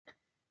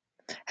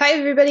Hi,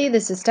 everybody.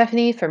 This is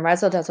Stephanie from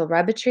Razzle Dazzle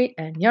Rabbit Treat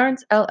and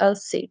Yarns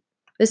LLC.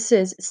 This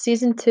is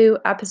Season 2,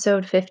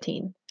 Episode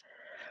 15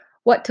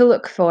 What to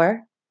Look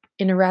For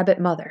in a Rabbit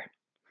Mother.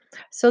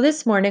 So,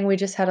 this morning we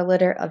just had a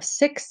litter of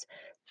 6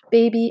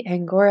 baby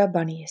Angora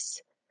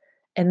bunnies.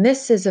 And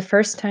this is the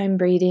first time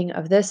breeding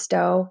of this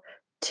doe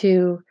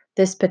to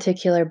this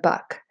particular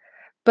buck.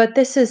 But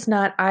this is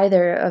not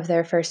either of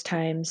their first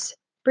times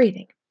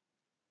breeding.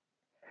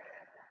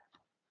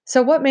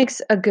 So, what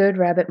makes a good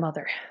rabbit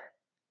mother?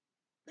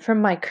 From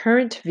my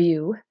current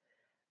view,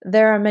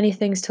 there are many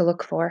things to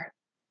look for.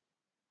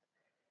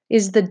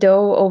 Is the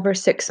doe over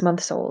 6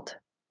 months old?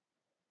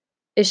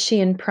 Is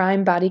she in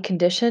prime body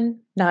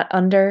condition, not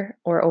under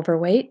or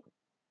overweight?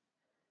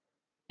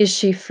 Is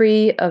she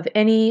free of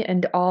any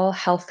and all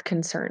health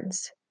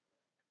concerns?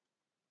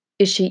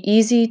 Is she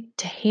easy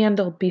to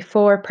handle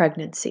before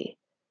pregnancy?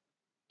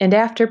 And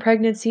after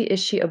pregnancy, is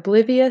she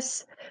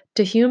oblivious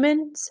to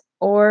humans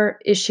or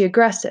is she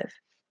aggressive?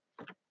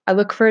 I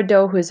look for a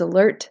doe who is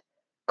alert,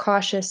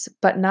 cautious,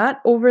 but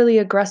not overly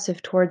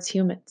aggressive towards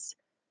humans.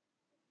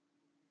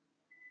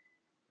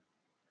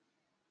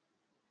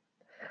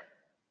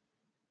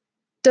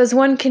 Does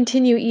one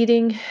continue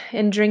eating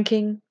and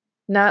drinking,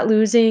 not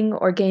losing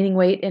or gaining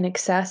weight in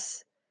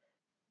excess?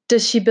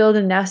 Does she build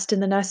a nest in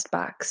the nest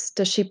box?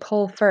 Does she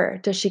pull fur?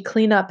 Does she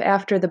clean up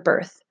after the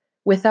birth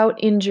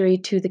without injury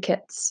to the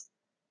kits?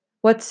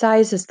 What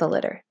size is the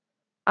litter?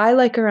 I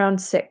like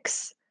around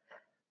 6.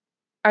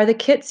 Are the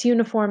kits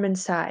uniform in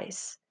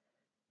size?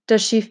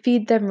 Does she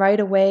feed them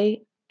right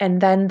away and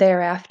then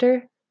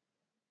thereafter?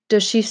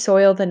 Does she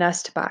soil the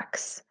nest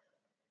box?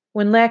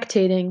 When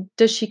lactating,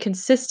 does she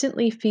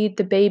consistently feed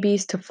the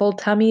babies to full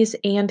tummies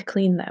and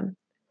clean them?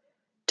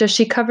 Does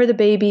she cover the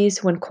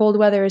babies when cold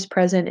weather is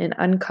present and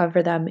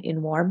uncover them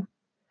in warm?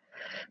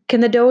 Can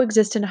the doe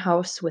exist in a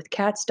house with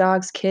cats,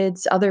 dogs,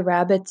 kids, other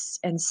rabbits,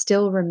 and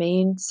still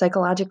remain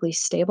psychologically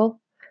stable?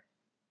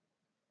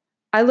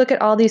 I look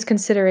at all these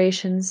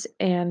considerations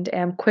and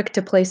am quick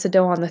to place a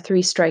doe on the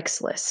 3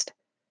 strikes list.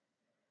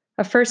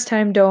 A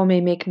first-time doe may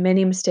make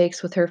many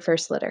mistakes with her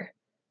first litter.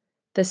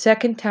 The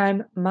second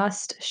time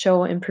must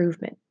show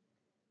improvement.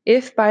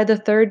 If by the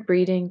 3rd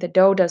breeding the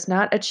doe does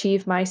not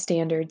achieve my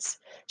standards,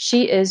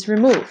 she is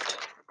removed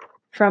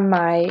from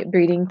my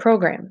breeding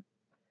program.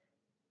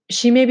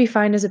 She may be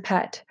fine as a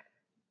pet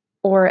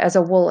or as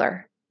a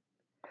wooler,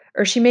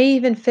 or she may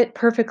even fit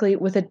perfectly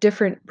with a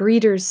different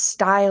breeder's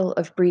style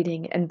of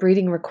breeding and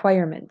breeding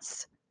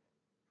requirements.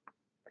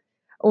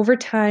 Over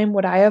time,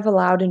 what I have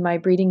allowed in my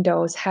breeding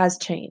does has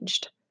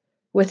changed.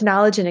 With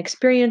knowledge and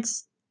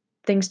experience,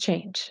 things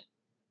change.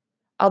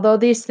 Although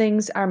these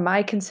things are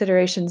my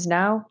considerations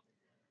now,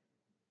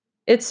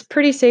 it's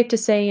pretty safe to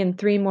say in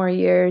 3 more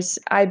years,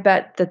 I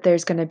bet that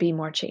there's going to be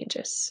more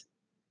changes.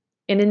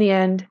 And in the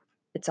end,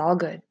 it's all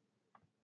good.